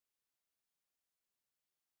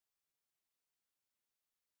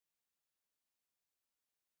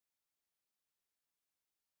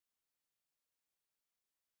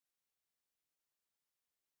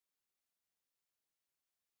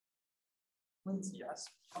Yes.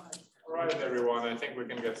 All right, everyone, I think we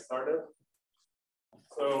can get started.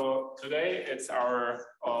 So today it's our,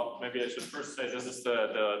 maybe I should first say this is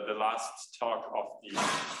the last talk of the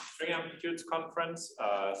String Amplitudes conference.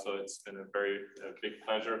 So it's been a very big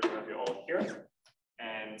pleasure to have you all here.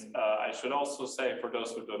 And I should also say, for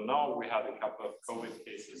those who don't know, we had a couple of COVID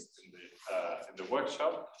cases in the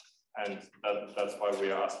workshop. And that's why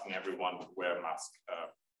we are asking everyone to wear a mask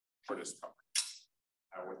for this talk.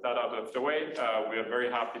 With that out of the way, we are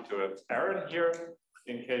very happy to have Aaron here.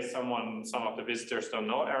 In case some of the visitors don't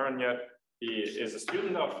know Aaron yet, he is a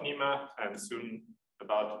student of NEMA and soon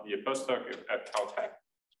about to be a postdoc at Caltech.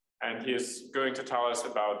 And he is going to tell us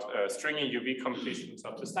about stringy UV completions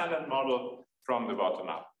of the standard model from the bottom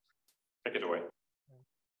up. Take it away.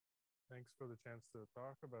 Thanks for the chance to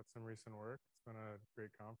talk about some recent work. It's been a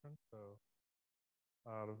great conference, so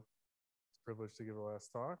it's a privilege to give a last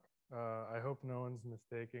talk. I hope no one's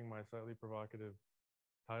mistaking my slightly provocative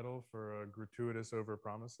title for a gratuitous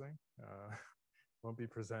overpromising. Won't be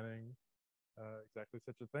presenting exactly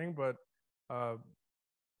such a thing, but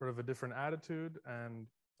sort of a different attitude and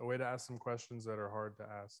a way to ask some questions that are hard to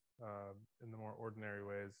ask in the more ordinary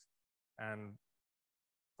ways, and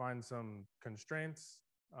find some constraints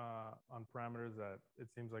on parameters that it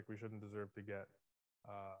seems like we shouldn't deserve to get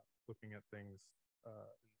looking at things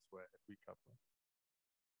in this way, if we couple.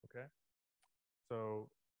 Okay, so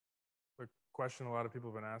the question a lot of people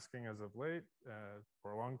have been asking as of late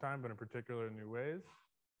for a long time, but in particular in new ways,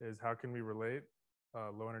 is how can we relate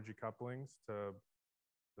low energy couplings to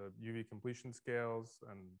the UV completion scales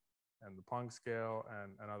and the Planck scale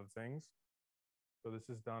and other things. So this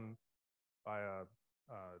is done by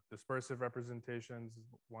dispersive representations.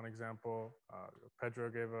 One example, Pedro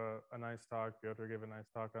gave a nice talk, Piotr gave a nice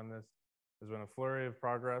talk on this. There's been a flurry of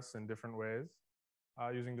progress in different ways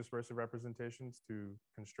using dispersive representations to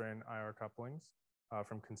constrain IR couplings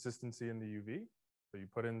from consistency in the UV. So you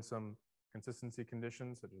put in some consistency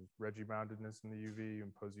conditions such as Regge boundedness in the UV, you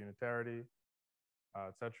impose unitarity,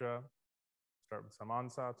 etc. Start with some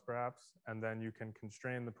ansatz perhaps, and then you can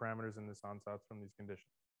constrain the parameters in this ansatz from these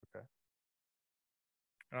conditions. Okay.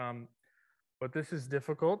 But this is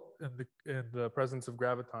difficult in the presence of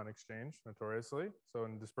graviton exchange, notoriously. So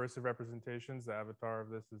in dispersive representations, the avatar of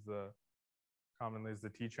this is commonly is the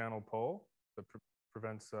T-channel pole that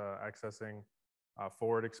prevents accessing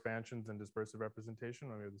forward expansions in dispersive representation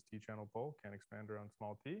when we have this T-channel pole, can't expand around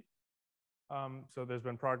small t. So there's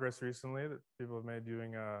been progress recently that people have made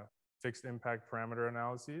doing fixed impact parameter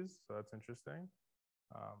analyses, so that's interesting.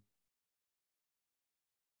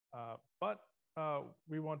 But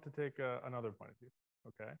we want to take another point of view,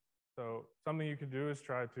 okay? So something you could do is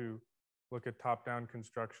try to look at top-down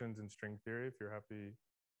constructions in string theory if you're happy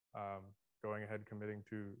going ahead committing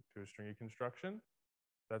to a stringy construction.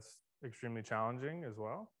 That's extremely challenging as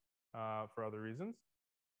well for other reasons.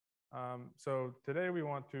 So today we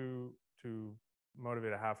want to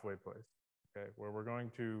motivate a halfway place, okay, where we're going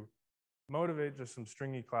to motivate just some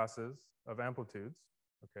stringy classes of amplitudes.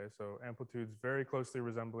 Okay, so amplitudes very closely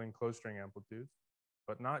resembling closed string amplitudes,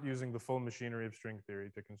 but not using the full machinery of string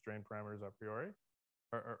theory to constrain parameters a priori,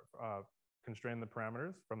 or constrain the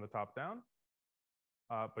parameters from the top down,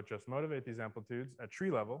 but just motivate these amplitudes at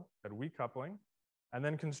tree level, at weak coupling, and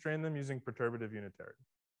then constrain them using perturbative unitarity.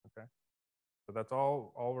 Okay, so that's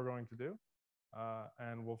all we're going to do,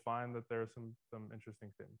 and we'll find that there are some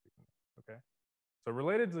interesting things. Okay, so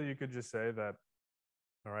relatedly, you could just say that,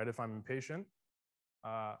 all right, if I'm impatient,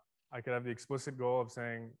 I could have the explicit goal of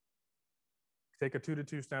saying, take a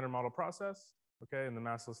 2-to-2 standard model process, okay, in the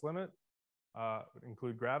massless limit,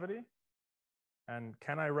 include gravity. And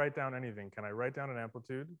can I write down anything? Can I write down an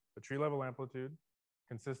amplitude, a tree level amplitude,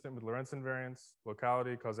 consistent with Lorentz invariance,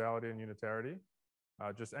 locality, causality, and unitarity?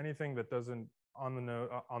 Just anything that doesn't, on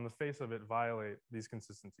the face of it, violate these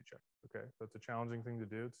consistency checks, okay? So it's a challenging thing to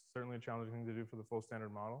do. It's certainly a challenging thing to do for the full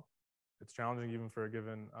standard model. It's challenging even for a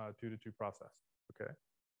given 2-to-2 process. Okay.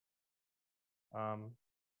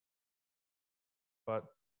 But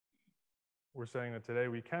we're saying that today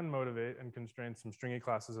we can motivate and constrain some stringy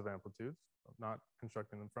classes of amplitudes, not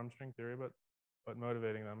constructing them from string theory, but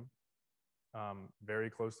motivating them very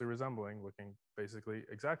closely resembling, looking basically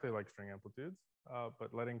exactly like string amplitudes,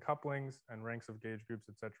 but letting couplings and ranks of gauge groups,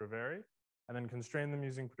 etc., vary, and then constrain them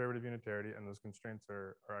using perturbative unitarity, and those constraints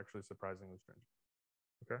are actually surprisingly stringent.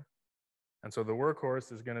 Okay. And so the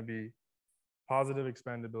workhorse is going to be positive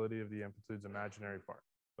expandability of the amplitude's imaginary part.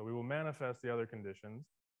 So we will manifest the other conditions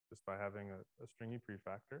just by having a stringy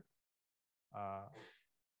prefactor.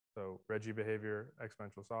 So Regge behavior,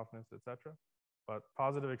 exponential softness, etc. But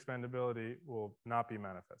positive expandability will not be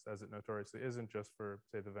manifest, as it notoriously isn't, just for,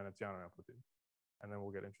 say, the Veneziano amplitude. And then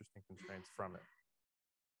we'll get interesting constraints from it.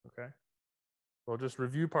 Okay? We'll just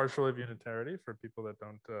review partial wave unitarity for people that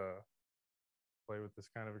don't play with this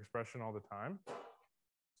kind of expression all the time.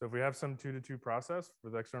 So if we have some 2-to-2 process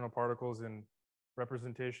with external particles in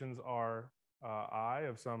representations R I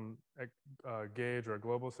of some gauge or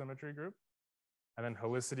global symmetry group, and then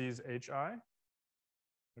helicities HI,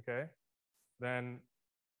 okay, then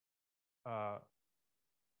the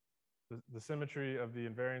symmetry of the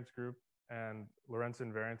invariance group and Lorentz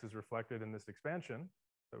invariance is reflected in this expansion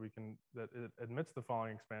that it admits the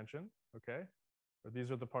following expansion, okay? But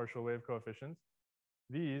these are the partial wave coefficients.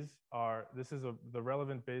 This is the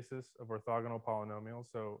relevant basis of orthogonal polynomials.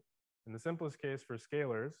 So in the simplest case for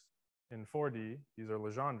scalars in 4D, these are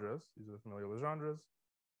Legendres. These are the familiar Legendres.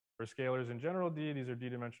 For scalars in general D, these are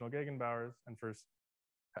D-dimensional Gegenbauers. And for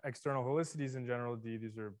external helicities in general D,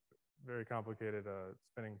 these are very complicated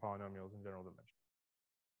spinning polynomials in general dimension.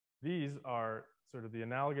 These are sort of the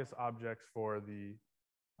analogous objects for the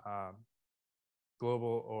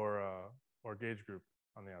global or gauge group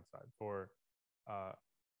on the outside. For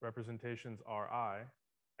representations Ri,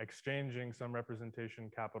 exchanging some representation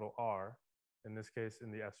capital R, in this case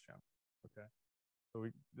in the S channel. Okay, so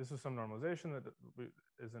this is some normalization that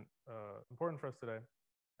isn't important for us today,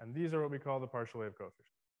 and these are what we call the partial wave coefficients.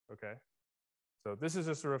 Okay, so this is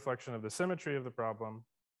just a reflection of the symmetry of the problem.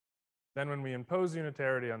 Then when we impose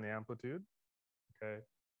unitarity on the amplitude, okay,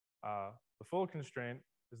 the full constraint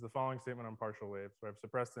is the following statement on partial waves. So I have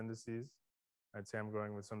suppressed indices. I'd say I'm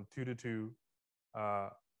going with some 2-to-2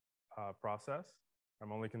 process.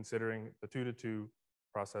 I'm only considering the 2-to-2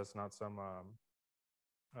 process, not some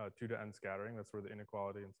 2-to-n scattering. That's where the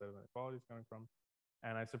inequality instead of inequality is coming from.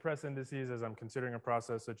 And I suppress indices as I'm considering a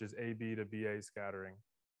process such as AB to BA scattering,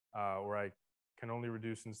 where I can only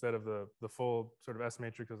reduce, instead of the full sort of S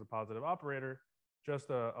matrix as a positive operator, just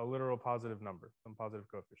a literal positive number, some positive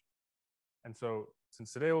coefficient. And so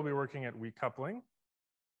since today we'll be working at weak coupling,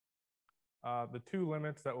 the two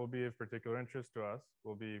limits that will be of particular interest to us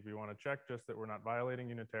will be, we want to check just that we're not violating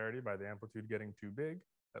unitarity by the amplitude getting too big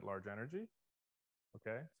at large energy.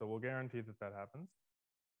 Okay, so we'll guarantee that that happens.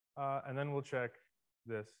 And then we'll check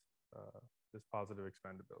this, this positive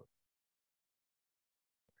expandability.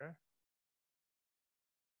 Okay.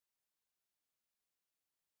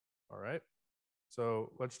 All right.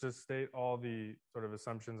 So let's just state all the sort of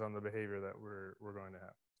assumptions on the behavior that we're going to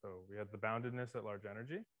have. So we had the boundedness at large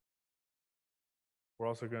energy. We're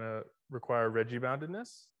also going to require Regge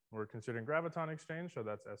boundedness. We're considering graviton exchange, so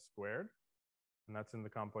that's S squared. And that's in the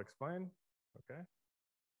complex plane, okay,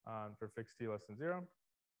 for fixed t less than 0.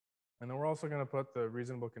 And then we're also going to put the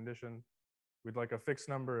reasonable condition. We'd like a fixed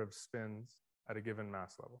number of spins at a given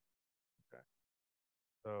mass level. Okay.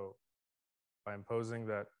 So by imposing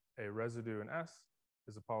that a residue in S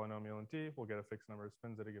is a polynomial in T, we'll get a fixed number of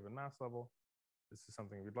spins at a given mass level. This is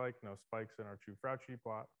something we'd like, no spikes in our Chu-Fauci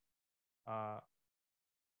plot.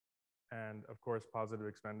 And of course, positive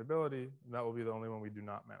expandability, that will be the only one we do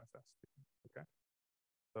not manifest. Okay,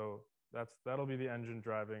 so that'll be the engine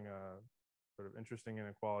driving sort of interesting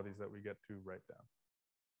inequalities that we get to write down.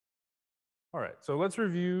 All right, so let's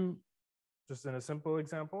review just in a simple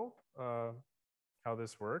example how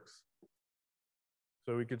this works.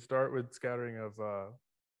 So we could start with scattering of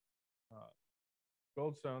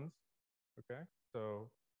goldstones. Okay, so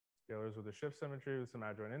scalars with a shift symmetry with some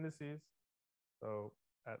adjoint indices. So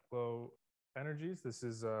at low energies, this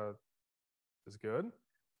is good,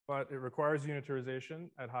 but it requires unitarization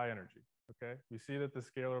at high energy. Okay, we see that the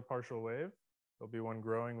scalar partial wave, there'll be one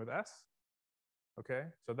growing with S. Okay,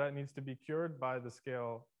 so that needs to be cured by the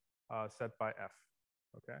scale set by F.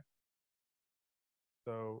 Okay,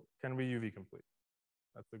 so can we UV complete?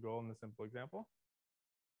 That's the goal in the simple example.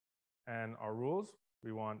 And our rules,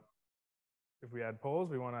 we want, if we add poles,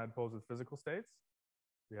 we want to add poles with physical states.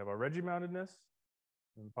 We have our Regge boundedness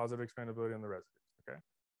and positive expandability on the residues. Okay,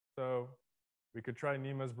 so we could try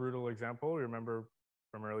Nima's brutal example, remember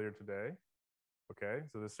from earlier today. Okay,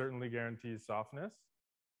 so this certainly guarantees softness.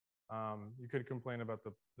 You could complain about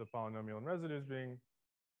the polynomial and residues being,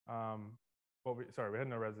 we had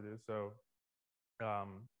no residues, so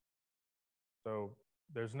so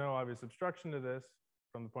there's no obvious obstruction to this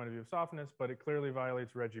from the point of view of softness, but it clearly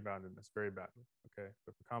violates Regge boundedness very badly. Okay,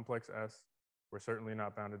 so for complex S, we're certainly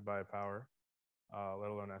not bounded by a power, let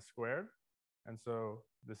alone S squared, and so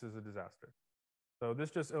this is a disaster. So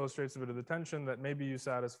this just illustrates a bit of the tension that maybe you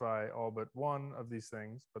satisfy all but one of these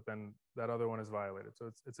things, but then that other one is violated.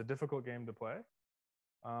 So it's a difficult game to play.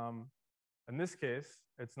 In this case,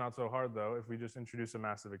 it's not so hard though if we just introduce a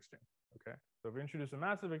massive exchange. Okay, so if we introduce a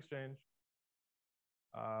massive exchange,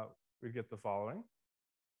 we get the following.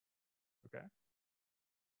 Okay,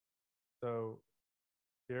 so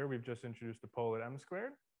here we've just introduced a pole at m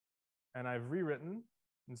squared, and I've rewritten,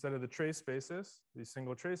 instead of the trace basis, these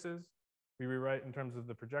single traces, we rewrite in terms of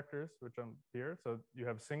the projectors, which I'm here. So you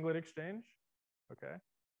have singlet exchange, okay?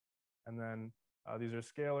 And then these are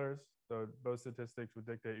scalars. So both statistics would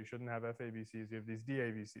dictate you shouldn't have FABCs. You have these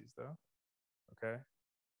DABCs though, okay?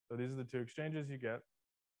 So these are the two exchanges you get.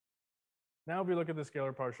 Now if we look at the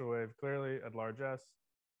scalar partial wave, clearly at large S,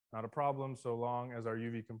 not a problem so long as our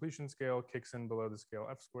UV completion scale kicks in below the scale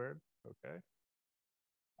f squared, okay?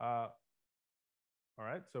 All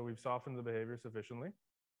right, so we've softened the behavior sufficiently.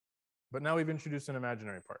 But now we've introduced an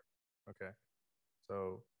imaginary part, okay?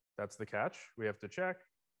 So that's the catch. We have to check.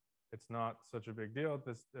 It's not such a big deal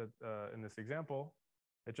in this example.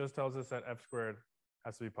 It just tells us that f squared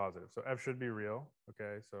has to be positive. So f should be real,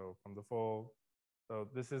 okay? So from the full, so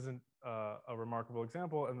this isn't a remarkable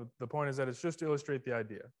example. And the point is that it's just to illustrate the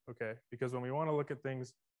idea, okay? Because when we want to look at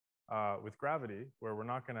things with gravity, where we're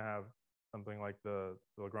not going to have something like the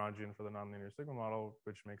Lagrangian for the nonlinear sigma model,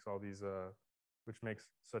 which makes all these, which makes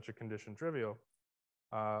such a condition trivial,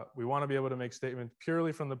 we want to be able to make statements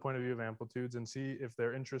purely from the point of view of amplitudes and see if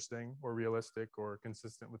they're interesting or realistic or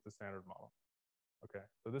consistent with the standard model. Okay,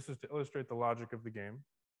 so this is to illustrate the logic of the game.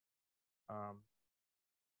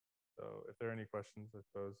 So if there are any questions, I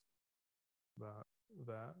suppose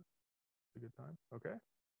that's a good time. Okay.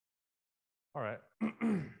 All right.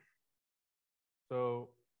 So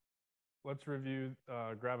let's review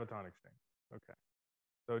graviton exchange. Okay.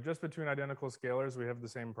 So just between identical scalars, we have the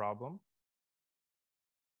same problem.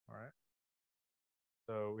 All right.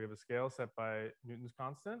 So we have a scale set by Newton's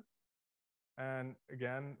constant. And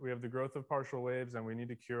again, we have the growth of partial waves, and we need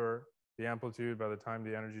to cure the amplitude by the time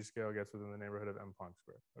the energy scale gets within the neighborhood of m Planck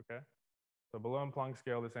squared. Okay. So below m Planck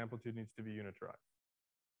scale, this amplitude needs to be unitarized.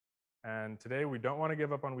 And today we don't want to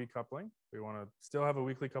give up on weak coupling. We want to still have a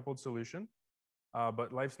weakly coupled solution,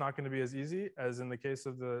 but life's not going to be as easy as in the case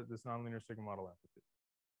of this nonlinear sigma model amplitude.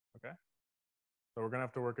 Okay. So we're going to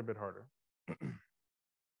have to work a bit harder.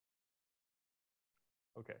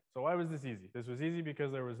 Okay, so why was this easy? This was easy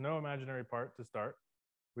because there was no imaginary part to start.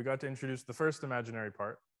 We got to introduce the first imaginary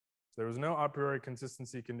part. So there was no a priori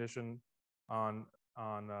consistency condition on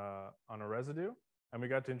a residue, and we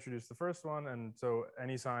got to introduce the first one, and so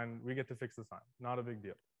any sign, we get to fix the sign. Not a big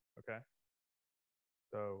deal, okay?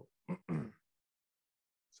 So,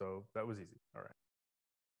 so that was easy, all right.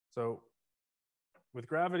 So with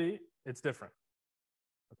gravity, it's different,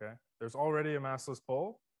 okay? There's already a massless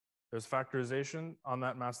pole. There's factorization on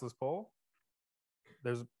that massless pole.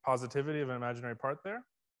 There's positivity of an imaginary part there,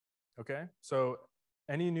 okay? So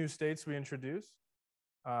any new states we introduce,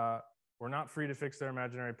 we're not free to fix their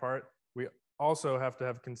imaginary part. We also have to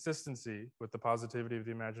have consistency with the positivity of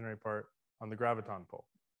the imaginary part on the graviton pole,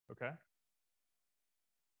 okay?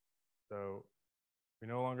 So we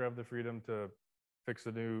no longer have the freedom to fix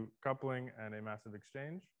a new coupling and a massive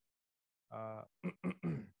exchange.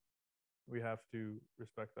 We have to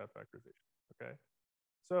respect that factorization, okay?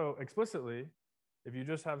 So explicitly, if you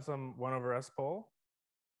just have some 1 over S pole,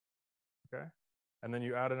 okay, and then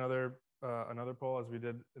you add another pole as we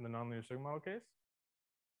did in the nonlinear sigma model case,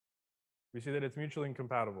 we see that it's mutually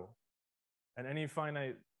incompatible. And any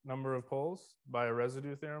finite number of poles by a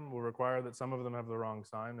residue theorem will require that some of them have the wrong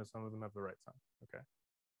sign and some of them have the right sign, okay?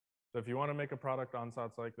 So if you want to make a product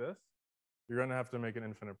ansatz like this, you're going to have to make an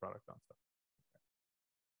infinite product ansatz.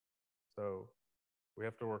 So we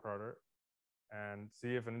have to work harder and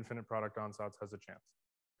see if an infinite product ansatz has a chance.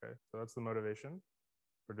 Okay, so that's the motivation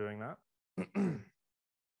for doing that.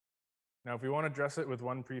 Now, if we want to dress it with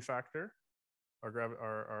one prefactor,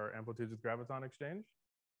 our amplitudes with graviton exchange,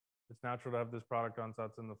 it's natural to have this product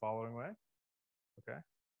ansatz in the following way. Okay,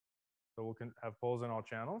 so we'll have poles in all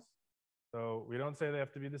channels. So we don't say they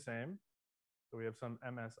have to be the same. So we have some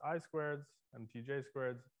MSI squareds, MTJ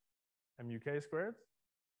squareds, MUK squareds.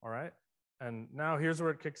 All right. And now here's where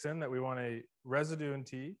it kicks in that we want a residue in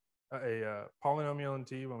T, a polynomial in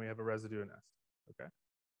T when we have a residue in S. Okay.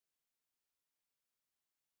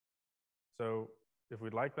 So if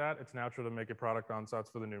we'd like that, it's natural to make a product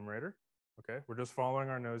ansatz for the numerator. Okay. We're just following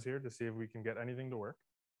our nose here to see if we can get anything to work.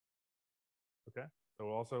 Okay. So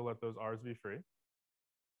we'll also let those R's be free.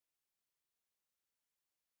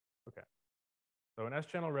 Okay. So an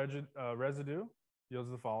S-channel residue yields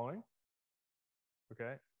the following.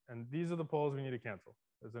 Okay. And these are the poles we need to cancel.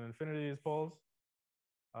 There's an infinity of these poles.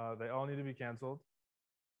 They all need to be canceled.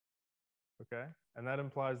 Okay. And that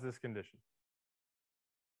implies this condition.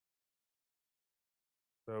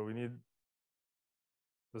 So we need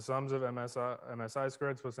the sums of MSI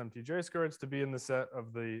squareds plus MTJ squareds to be in the set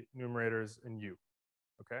of the numerators in U,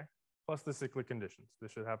 okay? Plus the cyclic conditions.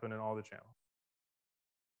 This should happen in all the channels.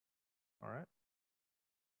 All right?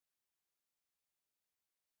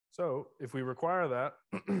 So if we require that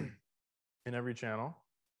in every channel,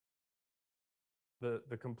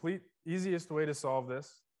 the complete easiest way to solve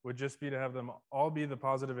this would just be to have them all be the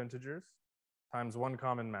positive integers times one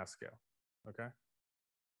common mass scale, okay?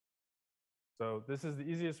 So this is the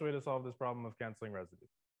easiest way to solve this problem of canceling residues.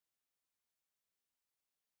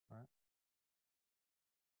 All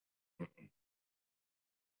right.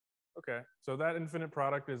 Okay, so that infinite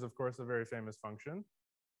product is, of course, a very famous function.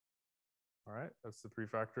 All right, that's the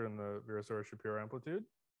prefactor in the Virasoro-Shapiro amplitude.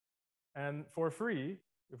 And for free,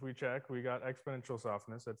 if we check, we got exponential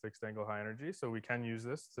softness at fixed angle high energy. So we can use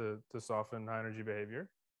this to soften high energy behavior.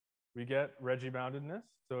 We get Regge boundedness.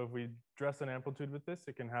 So if we dress an amplitude with this,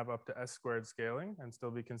 it can have up to S squared scaling and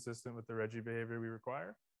still be consistent with the Regge behavior we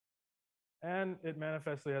require. And it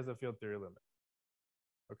manifestly has a field theory limit.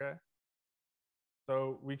 Okay?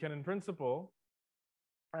 So we can, in principle,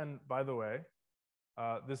 and by the way,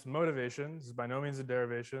 this motivation, this is by no means a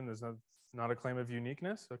derivation. There's not a claim of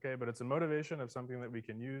uniqueness, okay? But it's a motivation of something that we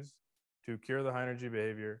can use to cure the high energy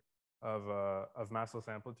behavior of massless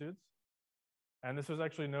amplitudes. And this was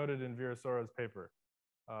actually noted in Virasoro's paper.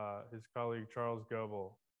 His colleague Charles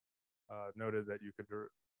Goebel noted that you could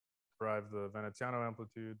derive the Veneziano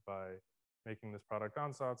amplitude by making this product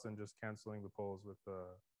ansatz and just canceling the poles with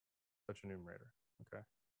such a numerator. Okay.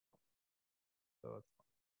 So that's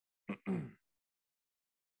fine.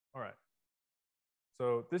 All right.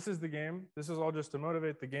 So this is the game. This is all just to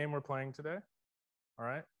motivate the game we're playing today. All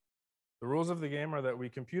right. The rules of the game are that we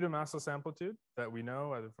compute a massless amplitude that we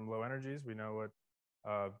know either from low energies. We know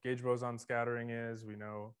what gauge boson scattering is. We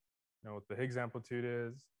know what the Higgs amplitude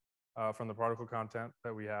is from the particle content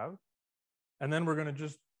that we have. And then we're going to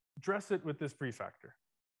just dress it with this prefactor.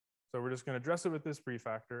 So we're just going to dress it with this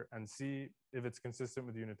prefactor and see if it's consistent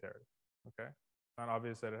with unitarity. Okay. It's not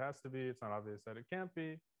obvious that it has to be. It's not obvious that it can't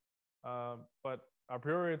be. But a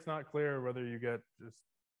priori, it's not clear whether you get just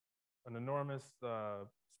an enormous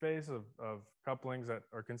space of couplings that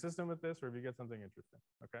are consistent with this, or if you get something interesting,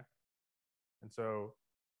 okay? And so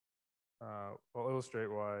I'll illustrate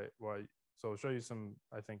why. So I'll show you some,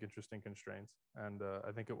 I think, interesting constraints, and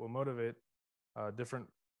I think it will motivate different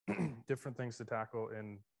different things to tackle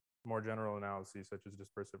in more general analyses, such as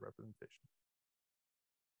dispersive representation.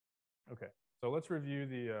 Okay, so let's review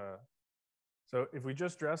the. So if we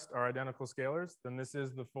just dressed our identical scalars, then this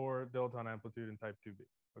is the 4 dilaton amplitude in type 2b,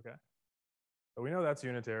 okay? So we know that's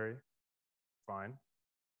unitary, fine.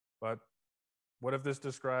 But what if this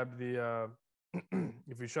described the,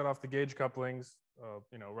 if we shut off the gauge couplings,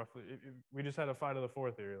 roughly, we just had a phi to the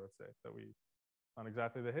 4 theory, let's say, that we, not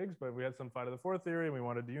exactly the Higgs, but if we had some phi to the 4 theory and we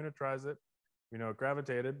wanted to unitarize it, we know it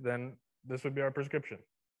gravitated, then this would be our prescription,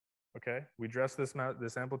 okay? We dress this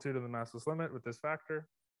amplitude of the massless limit with this factor,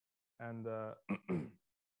 and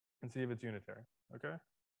see if it's unitary, okay?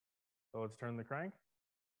 So let's turn the crank.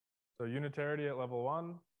 So unitarity at level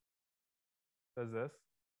 1 says this,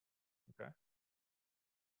 okay?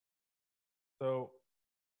 So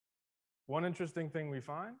one interesting thing we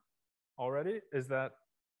find already is that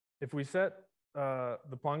if we set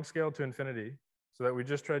the Planck scale to infinity, so that we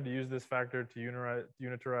just tried to use this factor to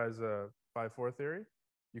unitarize phi 4 theory,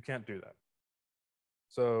 you can't do that.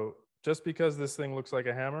 So just because this thing looks like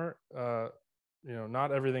a hammer,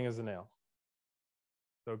 not everything is a nail.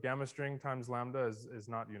 So gamma string times lambda is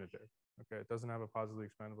not unitary. Okay, it doesn't have a positively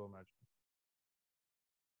expandable imaginary.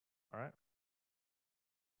 All right.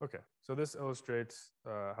 Okay, so this illustrates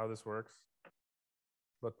how this works.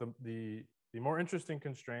 But the more interesting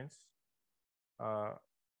constraints are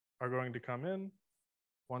going to come in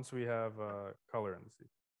once we have color indices.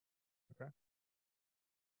 Okay.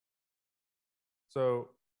 So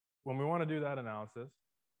when we want to do that analysis,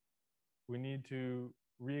 we need to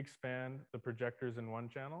re-expand the projectors in one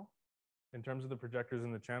channel in terms of the projectors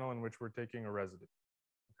in the channel in which we're taking a residue.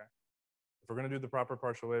 Okay. If we're going to do the proper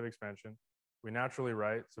partial wave expansion, we naturally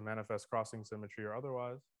write, so manifest crossing symmetry or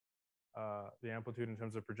otherwise, the amplitude in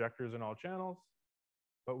terms of projectors in all channels,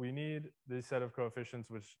 but we need this set of coefficients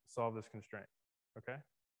which solve this constraint. Okay.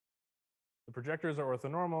 The projectors are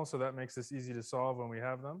orthonormal, so that makes this easy to solve when we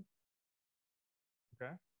have them.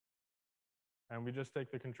 Okay. And we just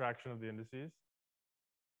take the contraction of the indices.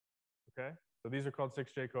 Okay, so these are called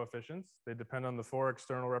 6J coefficients. They depend on the 4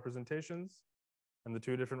 external representations and the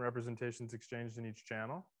 2 different representations exchanged in each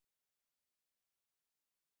channel.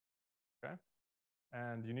 Okay,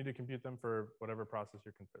 and you need to compute them for whatever process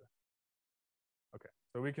you're considering. Okay,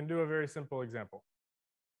 so we can do a very simple example.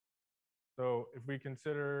 So if we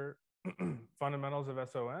consider fundamentals of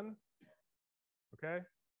SON, okay,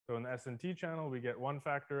 so in the S and T channel, we get one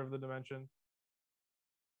factor of the dimension.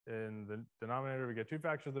 In the denominator, we get two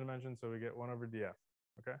factors of the dimension, so we get 1 over df,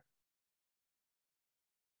 okay?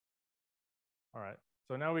 All right,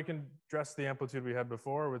 so now we can dress the amplitude we had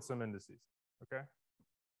before with some indices, okay?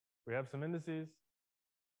 We have some indices.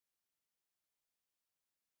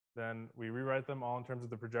 Then we rewrite them all in terms of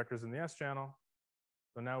the projectors in the S channel.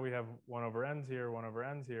 So now we have 1 over n's here, 1 over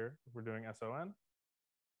n's here, if we're doing SON,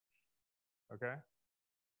 okay?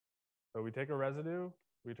 So we take a residue,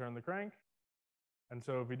 we turn the crank. And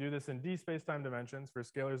so if we do this in d spacetime dimensions, for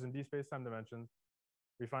scalars in d spacetime dimensions,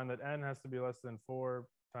 we find that n has to be less than 4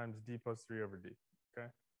 times d plus 3 over d, okay?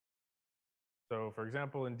 So for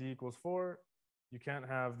example, in d equals 4, you can't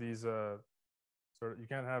have these, you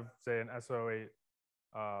can't have, say, an SO8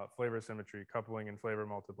 flavor symmetry coupling and flavor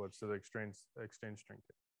multiplets to the exchange string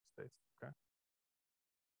states, okay?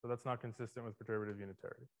 So that's not consistent with perturbative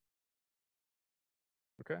unitarity.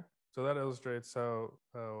 Okay, so that illustrates how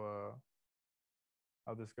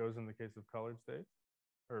this goes in the case of colored states,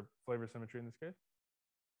 or flavor symmetry in this case.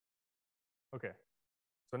 Okay,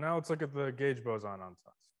 so now let's look at the gauge boson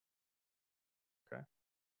ansatz. Okay,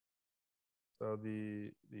 so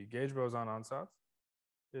the gauge boson ansatz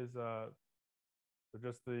is so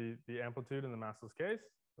just the amplitude in the massless case.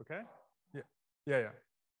 Okay, yeah.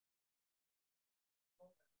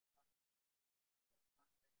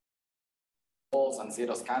 And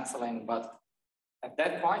zeros canceling, but at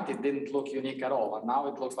that point it didn't look unique at all, and now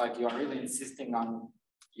it looks like you are really insisting on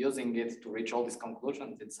using it to reach all these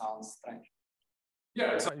conclusions. It sounds strange.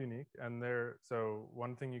 Yeah, it's not unique, and so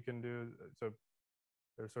one thing you can do, so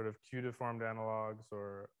there's sort of Q-deformed analogs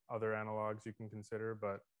or other analogs you can consider,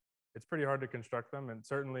 but it's pretty hard to construct them, and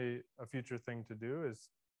certainly a future thing to do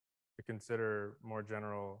is to consider more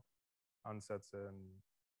general ansatzes and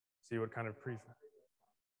see what kind of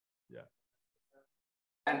yeah.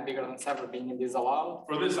 And bigger than 7 being disallowed?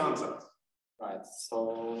 For this ansatz. Right,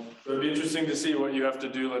 so it'd be interesting to see what you have to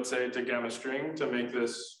do, let's say, to gamma string to make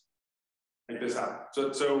this happen.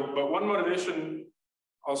 But one motivation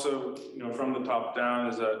also, from the top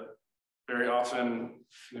down is that very often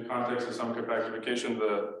in the context of some compactification,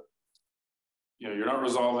 you're not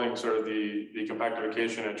resolving sort of the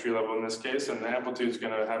compactification at tree level in this case, and the amplitude is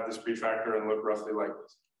going to have this prefactor and look roughly like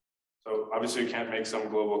this. So obviously you can't make some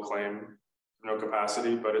global claim, no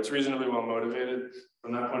capacity, but it's reasonably well motivated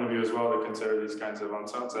from that point of view as well to consider these kinds of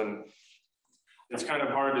ansatz. And it's kind of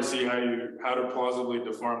hard to see how to plausibly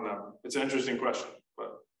deform them. It's an interesting question,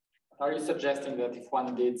 but. Are you suggesting that if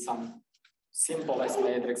one did some simple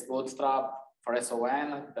S-matrix bootstrap for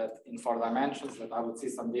SON that in 4 dimensions, that I would see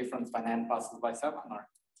some difference when n passes by 7? Or?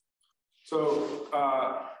 So,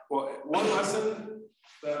 well, one lesson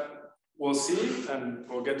that we'll see and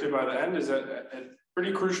we'll get to by the end is that it's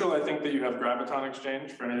pretty crucial, I think, that you have graviton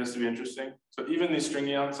exchange for any of this to be interesting. So even these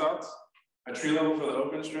stringy ansatz, at tree level for the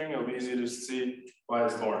open string, it'll be easy to see why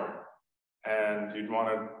it's born. And you'd want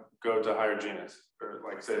to go to higher genus, or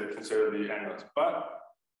like say, consider the annulus. But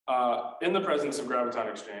in the presence of graviton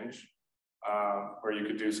exchange, where you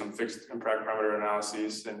could do some fixed impact parameter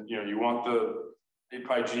analyses, and you want the 8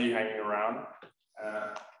 pi g hanging around,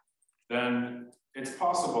 then it's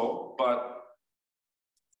possible, but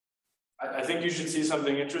I think you should see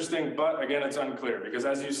something interesting, but again, it's unclear, because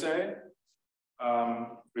as you say,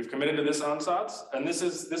 we've committed to this ansatz, and this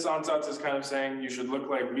ansatz is kind of saying you should look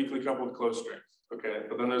like weakly coupled closed strings, okay?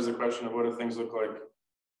 But then there's the question of what if things look like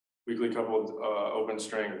weakly coupled open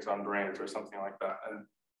strings on branes or something like that, and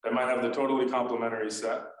that might have the totally complementary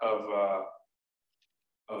set of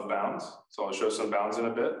bounds. So I'll show some bounds in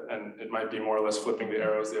a bit, and it might be more or less flipping the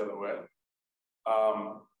arrows the other way.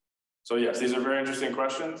 So yes, these are very interesting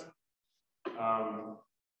questions.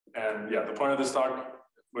 And yeah, the point of this talk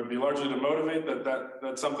would be largely to motivate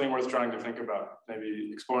that's something worth trying to think about. Maybe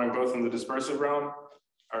exploring both in the dispersive realm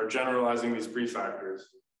or generalizing these prefactors.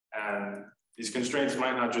 And these constraints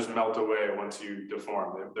might not just melt away once you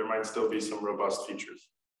deform. There might still be some robust features.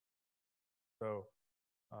 So,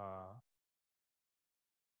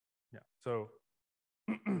 yeah, so,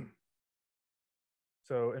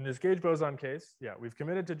 so in this gauge boson case, yeah, we've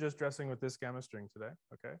committed to just dressing with this gamma string today,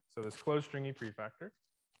 okay? So this closed stringy prefactor.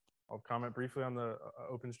 I'll comment briefly on the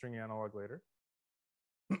open stringy analog later.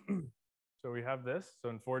 So we have this. So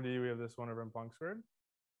in 4D, we have this 1 over m Planck squared.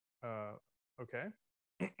 Okay.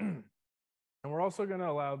 And we're also going to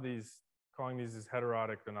allow calling these as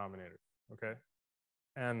heterotic denominators, okay?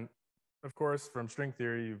 And of course, from string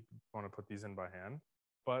theory, you want to put these in by hand.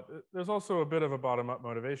 But there's also a bit of a bottom-up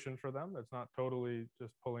motivation for them. It's not totally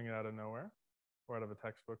just pulling it out of nowhere, or out of a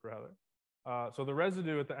textbook, rather. So the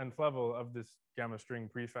residue at the nth level of this gamma string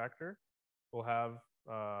prefactor will have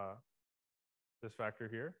this factor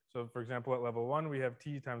here. So for example, at level 1, we have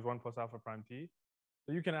t times 1 plus alpha prime t.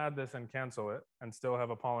 So you can add this and cancel it and still have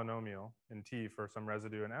a polynomial in t for some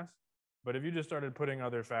residue in S. But if you just started putting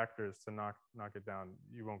other factors to knock it down,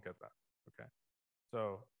 you won't get that, okay?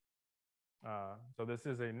 So, so this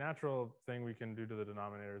is a natural thing we can do to the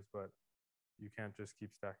denominators, but you can't just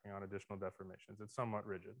keep stacking on additional deformations. It's somewhat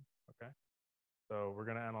rigid, okay? So we're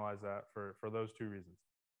gonna analyze that for those two reasons.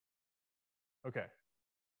 Okay,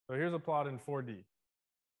 so here's a plot in 4D.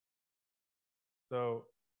 So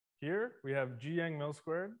here we have g Yang-Mill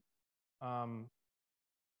squared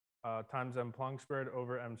times m Planck squared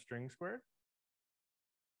over m string squared,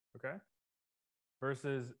 okay?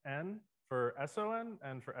 Versus n for SON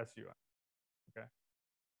and for SUN, okay?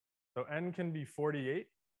 So n can be 48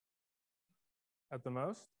 at the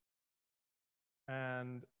most,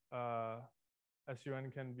 and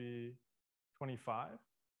SUN can be 25,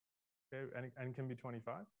 okay? N can be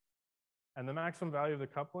 25. And the maximum value of the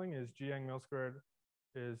coupling is g Yang-Mill squared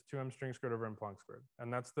is 2m string squared over m Planck squared.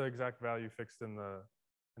 And that's the exact value fixed in the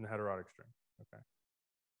heterotic string, okay?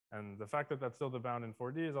 And the fact that that's still the bound in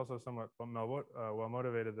 4D is also somewhat well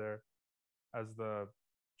motivated there, as the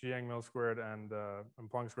g Yang-Mill squared and m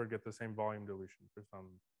Planck squared get the same volume dilution for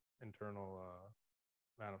some internal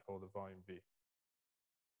manifold of volume V.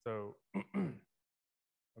 So,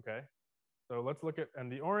 okay, so let's look at,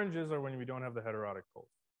 and the oranges are when we don't have the heterotic poles.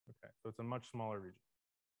 Okay, so it's a much smaller region.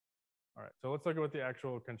 All right, so let's look at what the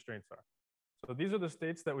actual constraints are. So these are the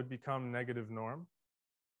states that would become negative norm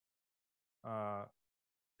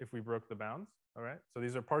if we broke the bounds, all right? So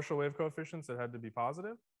these are partial wave coefficients that had to be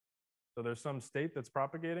positive. So there's some state that's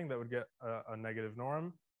propagating that would get a negative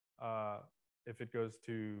norm if it goes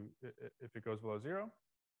below 0,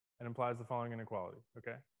 and implies the following inequality,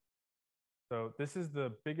 okay? So this is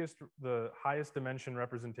the highest dimension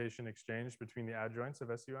representation exchange between the adjoints of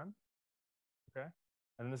SUN, okay?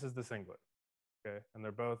 And this is the singlet, okay? And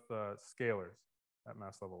they're both scalars at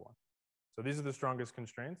mass level 1. So these are the strongest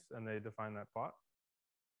constraints, and they define that plot,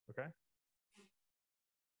 okay?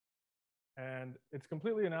 And it's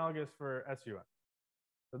completely analogous for SUN.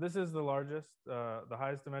 So this is the largest, the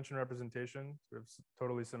highest dimension representation, sort of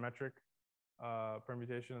totally symmetric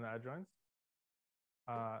permutation in the adjoints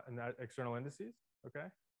and the external indices, okay?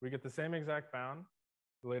 We get the same exact bound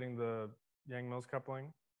relating the Yang-Mills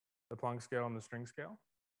coupling, the Planck scale, and the string scale,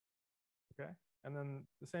 okay? And then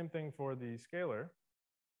the same thing for the scalar.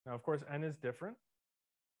 Now, of course, n is different,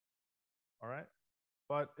 all right?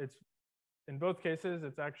 But it's, in both cases,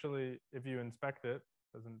 it's actually, if you inspect it,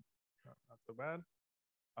 not so bad.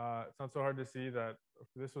 It's not so hard to see that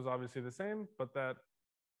this was obviously the same, but that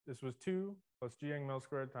this was 2 plus g Yang-Mills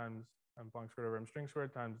squared times m Planck squared over m string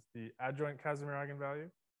squared times the adjoint Casimir eigenvalue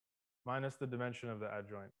minus the dimension of the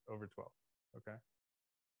adjoint over 12, okay?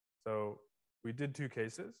 So we did 2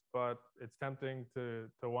 cases, but it's tempting to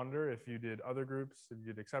wonder if you did other groups, if you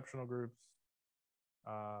did exceptional groups,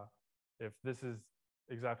 if this is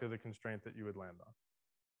exactly the constraint that you would land on,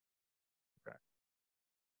 okay?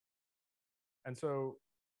 And so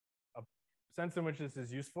a sense in which this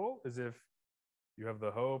is useful is if you have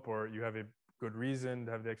the hope or you have a good reason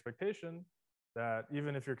to have the expectation that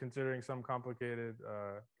even if you're considering some complicated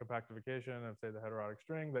compactification of, say, the heterotic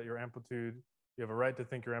string, that your amplitude, you have a right to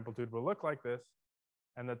think your amplitude will look like this,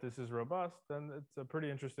 and that this is robust, then it's a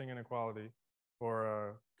pretty interesting inequality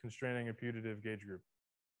for constraining a putative gauge group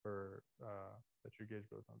for that your gauge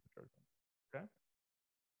bosons are charged on, okay?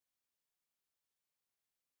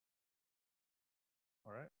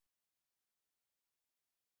 All right.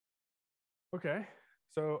 Okay,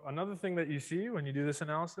 so another thing that you see when you do this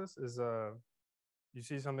analysis is you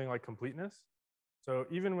see something like completeness. So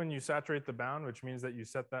even when you saturate the bound, which means that you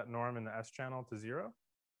set that norm in the S channel to 0,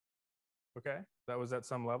 okay, that was at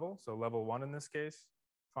some level. So level 1 in this case,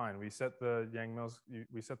 fine. We set the Yang-Mills,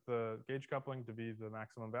 we set the gauge coupling to be the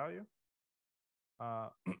maximum value.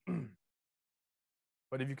 But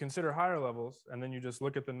if you consider higher levels, and then you just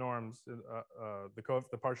look at the norms,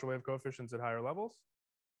 the partial wave coefficients at higher levels,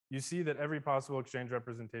 you see that every possible exchange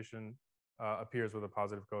representation appears with a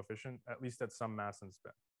positive coefficient, at least at some mass and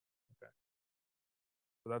spin. Okay,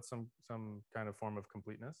 so that's some kind of form of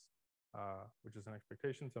completeness, which is an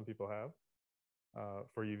expectation some people have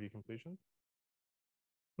for UV completion.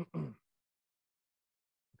 Okay,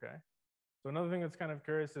 so another thing that's kind of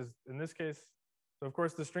curious is in this case, so of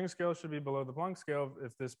course the string scale should be below the Planck scale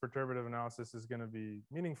if this perturbative analysis is going to be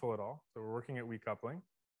meaningful at all. So we're working at weak coupling.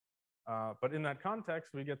 But in that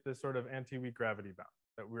context, we get this sort of anti-weak gravity bound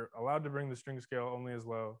that we're allowed to bring the string scale only as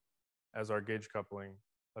low as our gauge coupling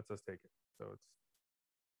lets us take it. So it's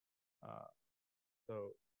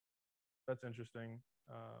so that's interesting,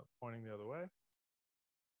 pointing the other way.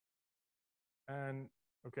 And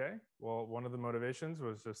okay, well, one of the motivations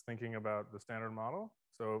was just thinking about the standard model.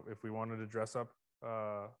 So if we wanted to dress up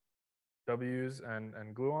W's and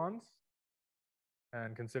gluons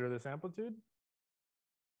and consider this amplitude,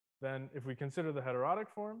 then if we consider the heterotic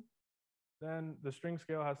form, then the string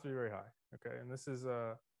scale has to be very high. Okay, and this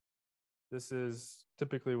is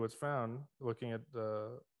typically what's found looking at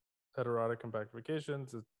the heterotic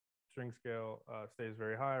compactifications. The string scale stays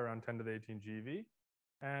very high, around 10 to the 18 GeV.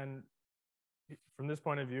 And from this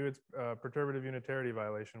point of view, it's perturbative unitarity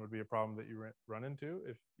violation would be a problem that you run into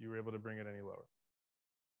if you were able to bring it any lower.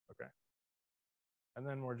 Okay. And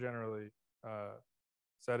then more generally,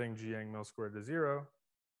 setting G Yang mill squared to 0,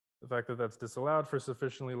 the fact that that's disallowed for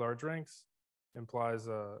sufficiently large ranks implies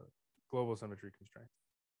a global symmetry constraint.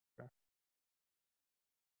 Okay.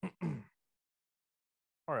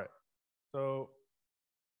 All right. So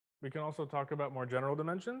we can also talk about more general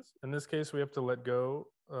dimensions. In this case, we have to let go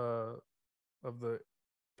of the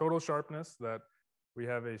total sharpness that we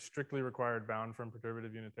have a strictly required bound from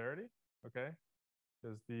perturbative unitarity. Okay.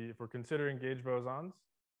 Because if we're considering gauge bosons,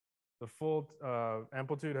 the full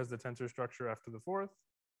amplitude has the tensor structure f to the 4th,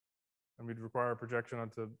 and we'd require a projection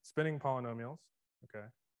onto spinning polynomials. Okay,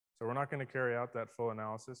 so we're not going to carry out that full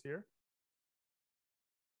analysis here.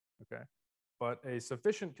 Okay, but a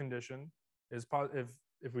sufficient condition is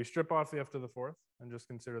if we strip off the f to the 4th and just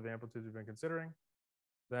consider the amplitudes we've been considering,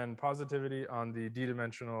 then positivity on the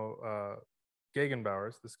d-dimensional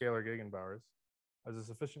Gegenbauers, the scalar Gegenbauers, as a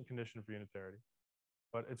sufficient condition for unitarity.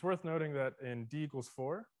 But it's worth noting that in d equals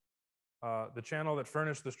 4, the channel that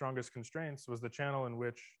furnished the strongest constraints was the channel in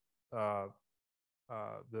which the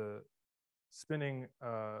spinning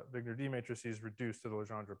Wigner D matrices reduced to the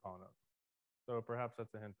Legendre polynomial. So perhaps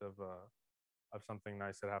that's a hint of something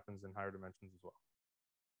nice that happens in higher dimensions as well.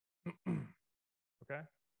 Okay.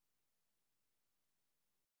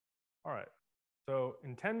 All right. So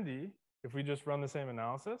in 10D, if we just run the same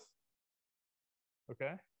analysis,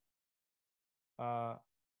 okay,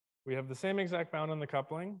 we have the same exact bound on the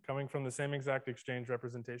coupling coming from the same exact exchange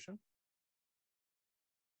representation.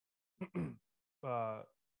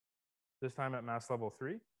 This time at mass level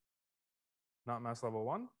 3, not mass level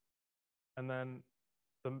 1. And then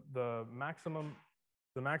the maximum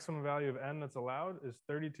value of n that's allowed is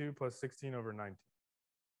 32 plus 16 over 19.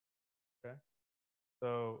 Okay,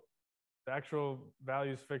 so the actual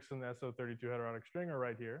values fixed in the SO32 heterotic string are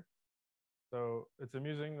right here. So it's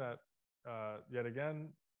amusing that yet again,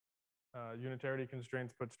 unitarity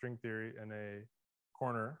constraints put string theory in a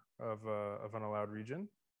corner of an allowed region.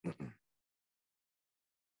 Okay.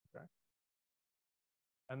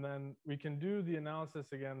 And then we can do the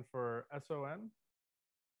analysis again for SON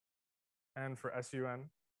and for SUN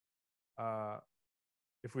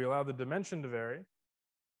if we allow the dimension to vary,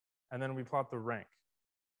 and then we plot the rank.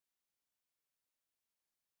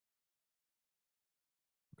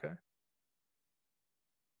 Okay.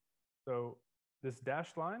 So this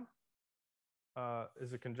dashed line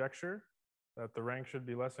is a conjecture that the rank should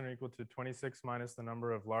be less than or equal to 26 minus the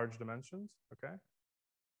number of large dimensions. Okay.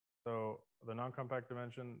 So the non-compact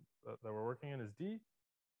dimension that we're working in is D.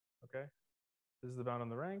 Okay. This is the bound on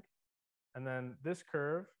the rank. And then this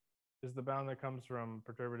curve is the bound that comes from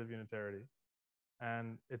perturbative unitarity.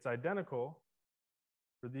 And it's identical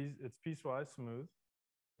for these, it's piecewise smooth.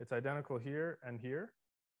 It's identical here and here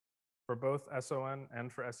for both SON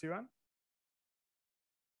and for SUN.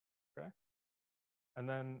 Okay. And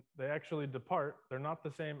then they actually depart. They're not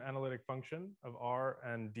the same analytic function of R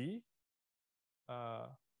and D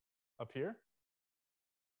up here.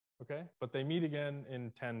 Okay, but they meet again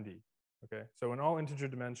in 10D. Okay, so in all integer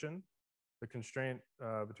dimension, the constraint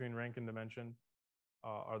between rank and dimension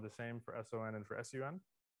are the same for SON and for SUN.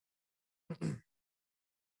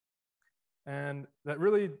 And that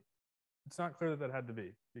really, it's not clear that that had to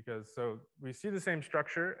be, because so we see the same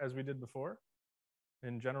structure as we did before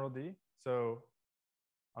in general D. So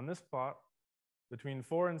on this plot, between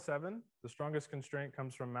 4 and 7, the strongest constraint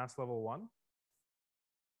comes from mass level 1.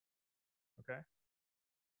 Okay,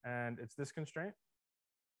 and it's this constraint.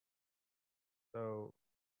 So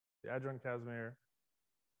the adjoint Casimir,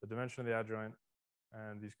 the dimension of the adjoint,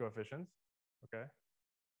 and these coefficients. Okay,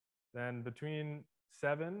 then between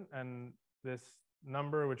 7 and this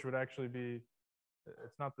number, which would actually be,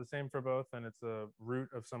 it's not the same for both, and it's a root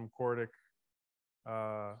of some quartic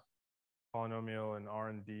polynomial in R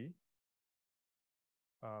and D,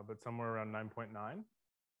 but somewhere around 9.9.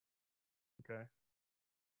 Okay,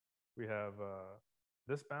 we have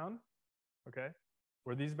this bound, okay,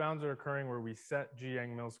 where these bounds are occurring where we set G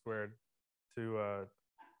Yang mill squared to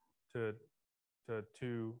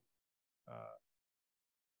 2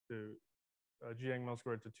 g angle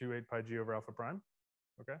squared to 2 8 pi g over alpha prime.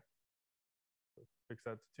 Okay, so fix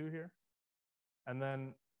that to 2 here, and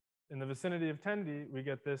then in the vicinity of 10d we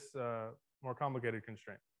get this more complicated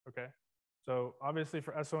constraint. Okay, so obviously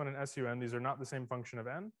for SON and SUN these are not the same function of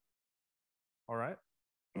n. All right,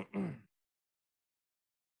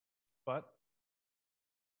 but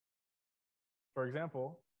for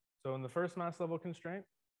example, so in the first mass level constraint,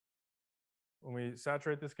 when we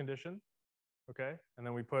saturate this condition, okay, and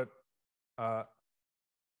then we put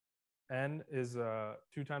n is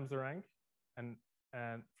 2 times the rank, and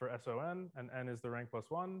for SON, and n is the rank plus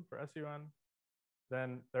 1 for SUN,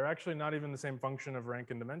 then they're actually not even the same function of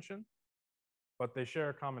rank and dimension, but they share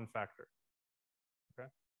a common factor. Okay,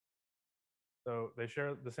 so they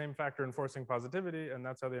share the same factor enforcing positivity, and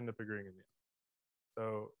that's how they end up agreeing in the end.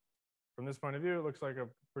 So from this point of view, it looks like a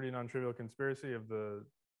pretty non-trivial conspiracy of the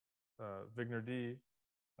Wigner-D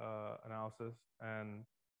analysis and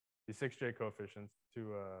the 6J coefficients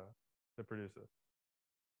to produce this.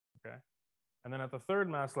 Okay, and then at the third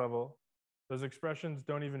mass level, those expressions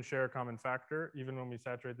don't even share a common factor, even when we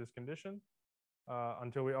saturate this condition,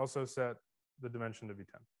 until we also set the dimension to be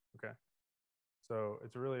 10. Okay, so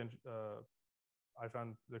it's a really I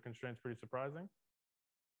found the constraints pretty surprising,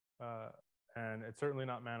 and it's certainly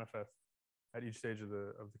not manifest at each stage of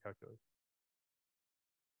the calculus.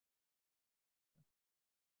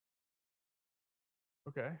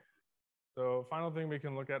 Okay, so final thing we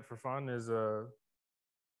can look at for fun is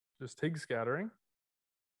just Higgs scattering.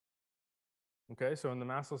 Okay, so in the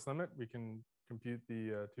massless limit, we can compute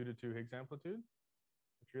the 2 to 2 Higgs amplitude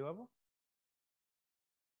at tree level.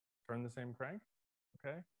 Turn the same crank.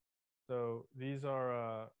 Okay, so these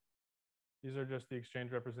are just the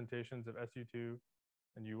exchange representations of SU2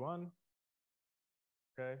 and U1.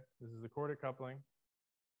 Okay, this is the chordic coupling.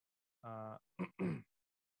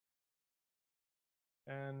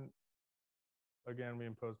 And again, we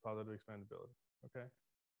impose positive expandability. Okay,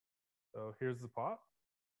 so here's the plot.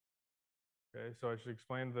 Okay, so I should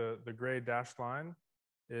explain the gray dashed line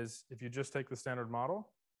is if you just take the standard model,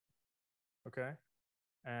 okay,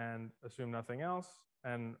 and assume nothing else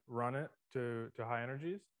and run it to high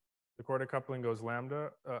energies, the chordic coupling goes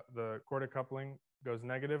lambda, the chordic coupling goes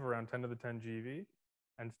negative around 10 to the 10 GeV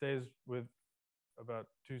and stays with about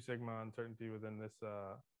 2 sigma uncertainty within this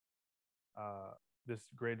this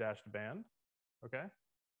gray dashed band. Okay,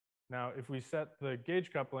 now if we set the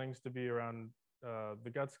gauge couplings to be around the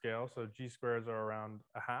gut scale, so G squares are around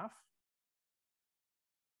 1/2,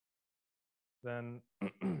 then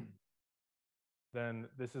then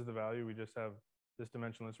this is the value. We just have this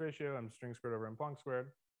dimensionless ratio, m string squared over m Planck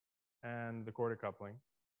squared, and the chordic coupling.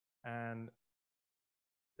 And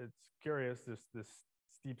it's curious, this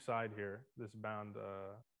steep side here, this bound,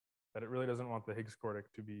 that it really doesn't want the Higgs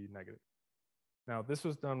chordic to be negative. Now, this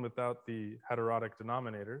was done without the heterotic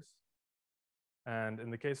denominators. And in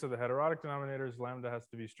the case of the heterotic denominators, lambda has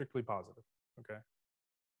to be strictly positive. Okay,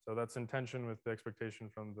 so that's in tension with the expectation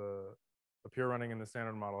from the pure running in the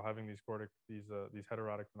standard model, having these chordic, these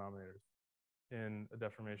heterotic denominators in a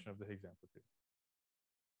deformation of the Higgs amplitude.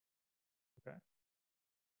 Okay.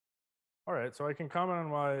 All right, so I can comment on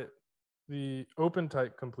why the open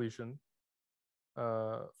type completion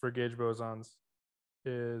for gauge bosons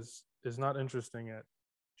is not interesting at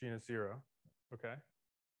genus 0. Okay,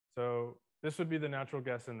 so this would be the natural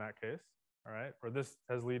guess in that case. All right, or this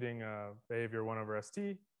has leading behavior 1 over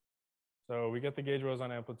ST. So we get the gauge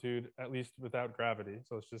boson amplitude at least without gravity.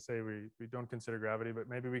 So let's just say we don't consider gravity, but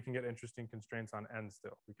maybe we can get interesting constraints on n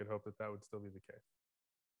still. We could hope that that would still be the case.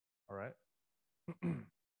 All right.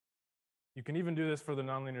 You can even do this for the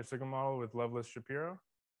nonlinear sigma model with Lovelace-Shapiro,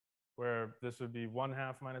 where this would be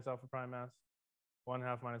 1/2 minus alpha prime s,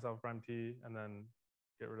 1/2 minus alpha prime t, and then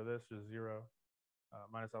get rid of this, just 0,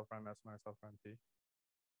 minus alpha prime s minus alpha prime t.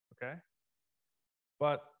 Okay?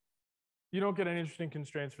 But you don't get any interesting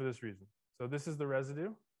constraints for this reason. So this is the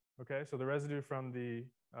residue. Okay, so the residue from the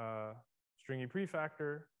stringy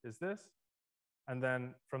prefactor is this. And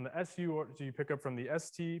then from the SU, so you pick up from the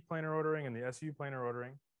ST planar ordering and the SU planar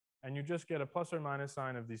ordering, and you just get a plus or minus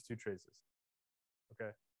sign of these 2 traces.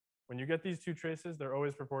 Okay, when you get these 2 traces, they're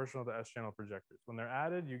always proportional to S-channel projectors. When they're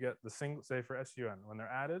added, you get the singlet, say for SUN. When they're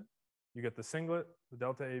added, you get the singlet, the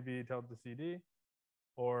delta AB, delta CD,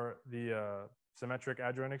 or the symmetric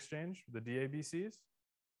adjoint exchange, the DABCs.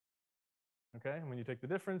 Okay, and when you take the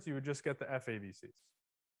difference, you would just get the FABCs,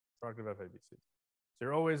 product of FABCs. So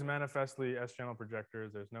you're always manifestly S-channel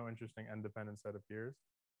projectors. There's no interesting n-dependent set of peers.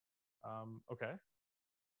 Okay.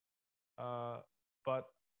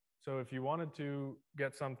 But So if you wanted to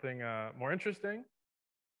get something more interesting,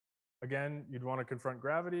 again, you'd want to confront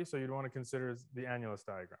gravity. So you'd want to consider the annulus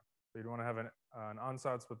diagram. So you'd want to have an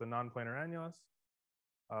ansatz with a non-planar annulus.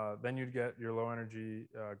 Then you'd get your low energy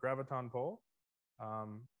graviton pole.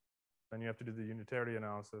 Then you have to do the unitarity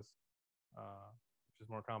analysis, which is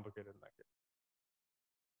more complicated in that case.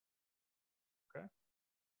 Okay.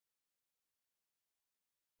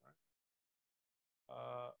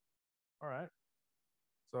 All right.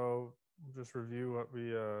 So we'll just review what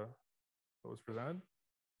was presented.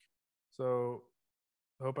 So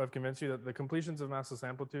I hope I've convinced you that the completions of massless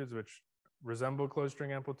amplitudes, which resemble closed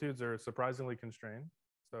string amplitudes, are surprisingly constrained.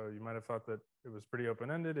 So you might have thought that it was pretty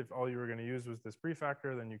open-ended. If all you were going to use was this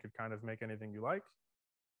prefactor, then you could kind of make anything you like.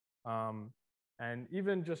 And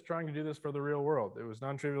even just trying to do this for the real world, it was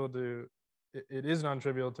non-trivial to, it is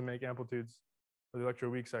non-trivial to make amplitudes for the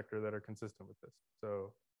electroweak sector that are consistent with this.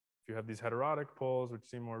 So if you have these heterotic poles, which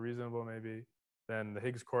seem more reasonable maybe, then the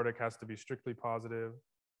Higgs quartic has to be strictly positive.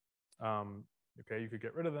 Okay, you could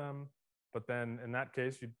get rid of them, but then in that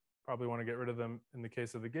case, you'd probably want to get rid of them in the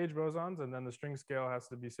case of the gauge bosons, and then the string scale has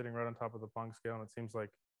to be sitting right on top of the Planck scale, and it seems like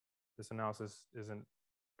this analysis isn't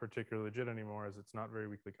particularly legit anymore as it's not very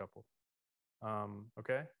weakly coupled.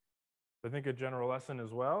 Okay, I think a general lesson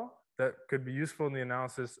as well that could be useful in the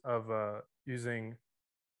analysis of using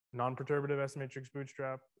non-perturbative S-matrix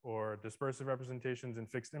bootstrap or dispersive representations in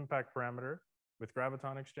fixed impact parameter with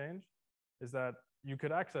graviton exchange is that you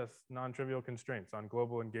could access non-trivial constraints on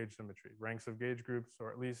global and gauge symmetry, ranks of gauge groups,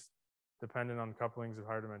 or at least dependent on couplings of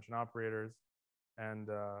higher dimension operators. And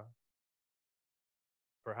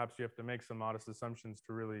perhaps you have to make some modest assumptions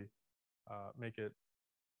to really make it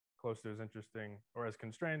close to as interesting or as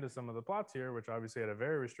constrained as some of the plots here, which obviously had a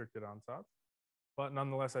very restricted ansatz. But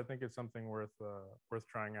nonetheless, I think it's something worth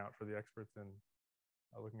trying out for the experts in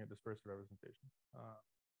looking at dispersive representation.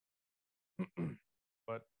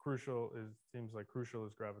 But seems like crucial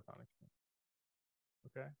is gravitonic.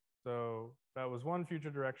 Okay, so that was one future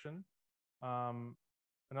direction.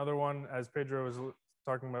 Another one, as Pedro was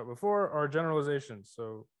talking about before, are generalizations.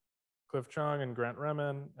 So Cliff Chung and Grant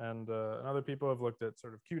Remen and other people have looked at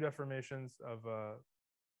sort of Q deformations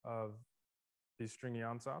of these stringy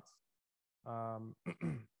ansatz.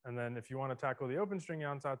 And then if you want to tackle the open stringy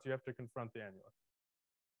ansatz, you have to confront the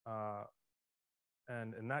annulus.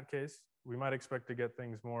 And in that case, we might expect to get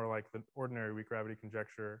things more like the ordinary weak gravity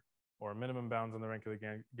conjecture or minimum bounds on the rank of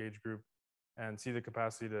the gauge group and see the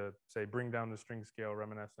capacity to, say, bring down the string scale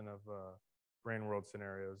reminiscent of brain world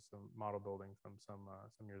scenarios, some model building from some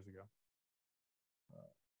years ago.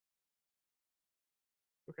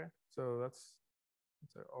 Okay, so that's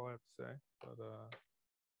all I have to say. But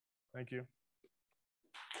thank you.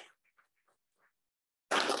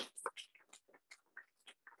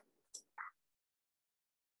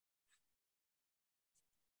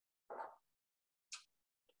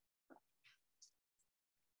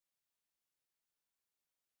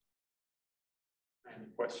 Any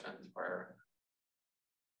questions where?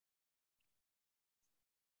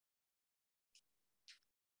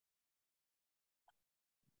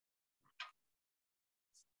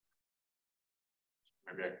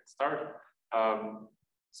 Maybe I can start.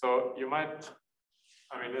 So you might,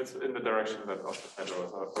 I mean, it's in the direction that also Pedro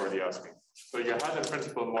was already asking. So you had in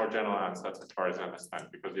principle more general ansatz as far as I understand,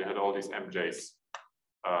 because you had all these MJs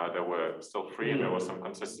that were still free, and there was some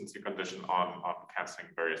consistency condition on canceling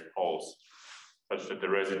various poles, such that the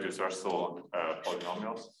residues are still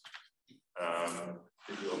polynomials.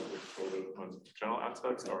 Did you also explore those general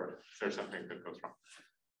ansatz, or is there something that goes wrong?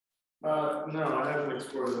 No, I haven't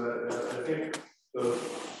explored that. I think the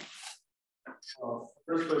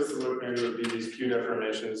first place to look maybe would be these Q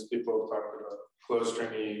deformations. People have talked about closed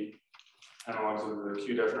stringy analogs of the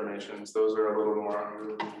Q deformations. Those are a little more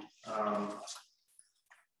unruly.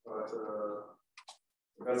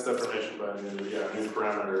 That's deformation by a new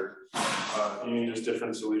parameter. You need just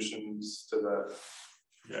different solutions to that.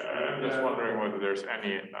 Yeah, I'm just wondering whether there's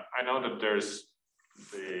any. I know that there's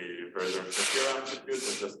the amplitude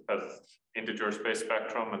that just has integer space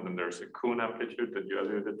spectrum, and then there's a Kuhn amplitude that you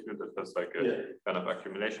alluded to that has like a kind of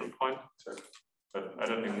accumulation point. Sure. But I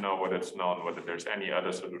don't even know whether it's known whether there's any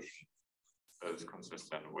other solution that is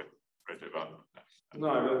consistent with boundedness. No,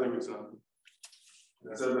 I don't think it's known.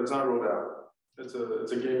 It's not ruled out. It's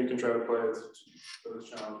a game you can try to play. It's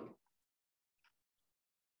challenging.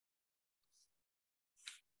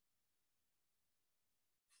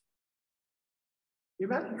 You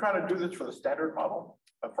imagine trying to do this for the standard model,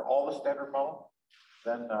 for all the standard model,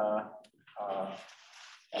 then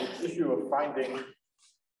this issue of finding, I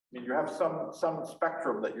mean, you have some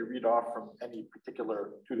spectrum that you read off from any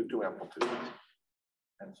particular 2 to 2 amplitude.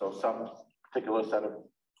 And so some particular set of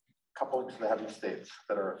couplings that have these states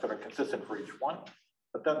that are sort of consistent for each one.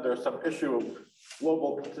 But then there's some issue of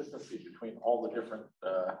global consistency between all the different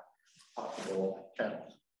possible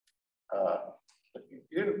channels. But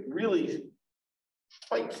you didn't really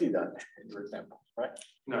quite see that in your examples, right?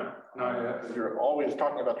 No, not yet. You're always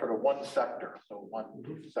talking about sort of one sector. So one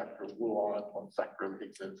sector of gluon, one sector of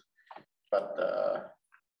Higgs. But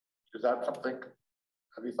is that something,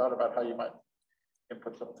 have you thought about how you might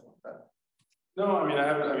input something like that? No, I mean, I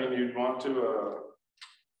haven't, I mean, you'd want to,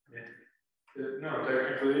 no,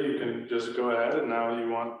 technically you can just go ahead and now you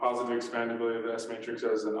want positive expandability of the S matrix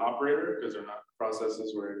as an operator because they're not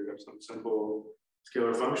processes where you have some simple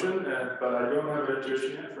scalar function. But I don't have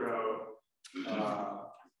intuition yet for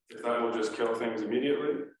how, if that will just kill things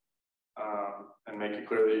immediately and make it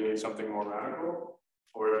clear that you need something more radical,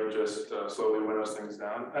 or if it just slowly winnows things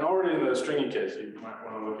down. And already in the stringy case, you might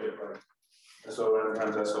want to look at like SON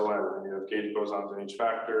times SON, and you have gauge bosons in each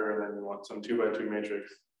factor, and then you want some 2x2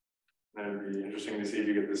 matrix. And it'd be interesting to see if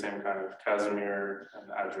you get the same kind of Casimir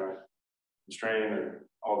and adjoint constraint, and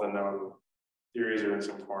all the known theories are in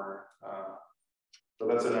some corner. So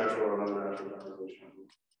that's another natural conversation.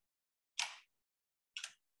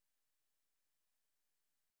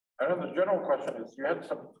 I know the general question is you had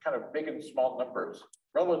some kind of big and small numbers,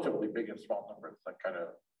 relatively big and small numbers that kind of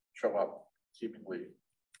show up seemingly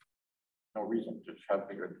no reason to have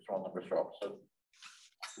bigger and small numbers show up. So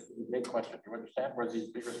the big question, do you understand where these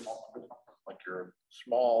bigger small numbers come from? Like your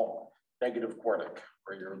small negative quartic,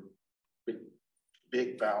 or your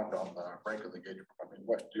big bound on the break of the gauge. I mean,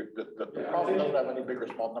 what the problem doesn't have any bigger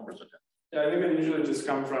small numbers in it. Yeah, I think they usually just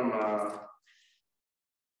come from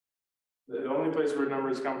the only place where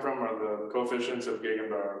numbers come from are the coefficients of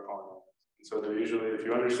Gegenbauer polynomials. So they're usually, if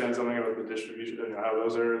you understand something about the distribution and how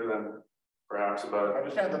those are, then perhaps about. I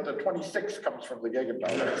understand that the 26 comes from the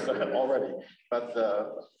Gegenbauer already, but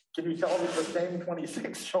can you tell me the same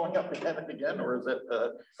 26 showing up again and again, or is it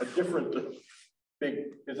a different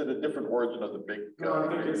big? Is it a different origin of the big? No, I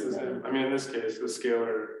think it's the same. I mean, in this case, the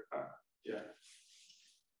scalar, yeah.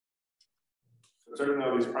 Certainly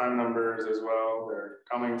all these prime numbers as well, they're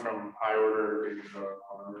coming from high order Gegenbauer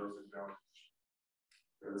polynomials.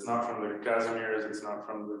 It's not from the Casimirs, it's not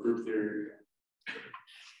from the group theory.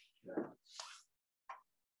 Yeah.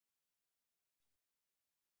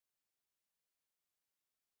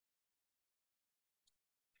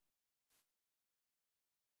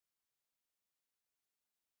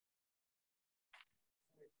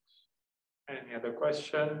 Any other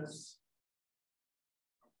questions?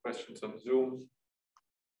 Questions on Zoom?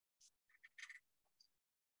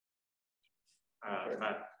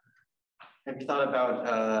 Matt. Have you thought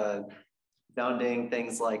about bounding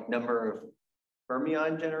things like number of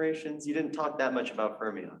fermion generations? You didn't talk that much about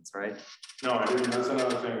fermions, right? No, I didn't. That's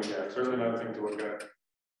another thing. Yeah, certainly another thing to look at.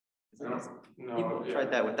 No, people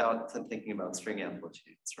tried that without thinking about string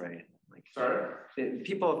amplitudes, right? Like, sorry?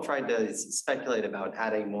 People have tried to speculate about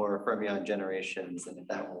adding more fermion generations and if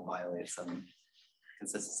that will violate some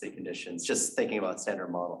consistency conditions, just thinking about standard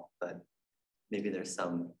model, but maybe there's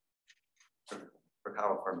some for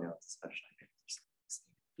power fermions, especially.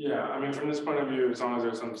 Yeah, I mean, from this point of view, as long as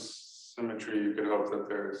there's some symmetry, you could hope that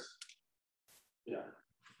there's, yeah,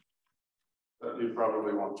 that you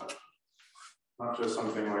probably want that. Not just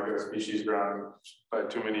something like a species ground by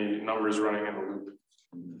too many numbers running in a loop,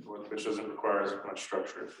 which doesn't require as much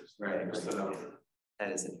structure. Right. Just the number.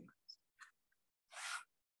 That is it.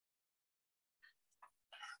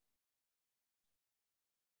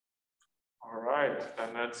 All right, then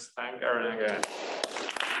let's thank Aaron again.